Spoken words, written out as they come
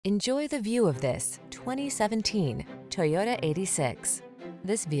Enjoy the view of this 2017 Toyota 86.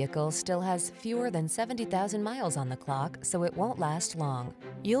 This vehicle still has fewer than 70,000 miles on the clock, so it won't last long.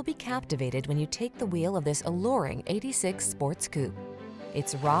 You'll be captivated when you take the wheel of this alluring 86 sports coupe.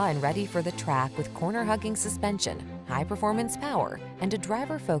 It's raw and ready for the track with corner-hugging suspension, high-performance power, and a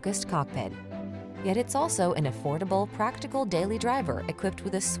driver-focused cockpit. Yet it's also an affordable, practical daily driver equipped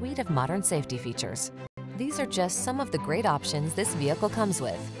with a suite of modern safety features. These are just some of the great options this vehicle comes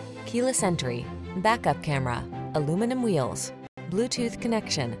with: keyless entry, backup camera, aluminum wheels, Bluetooth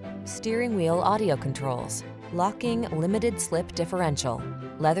connection, steering wheel audio controls, locking limited slip differential,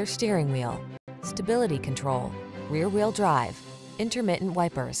 leather steering wheel, stability control, rear wheel drive, intermittent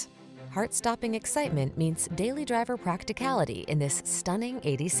wipers. Heart-stopping excitement meets daily driver practicality in this stunning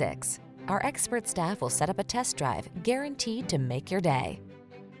 86. Our expert staff will set up a test drive guaranteed to make your day.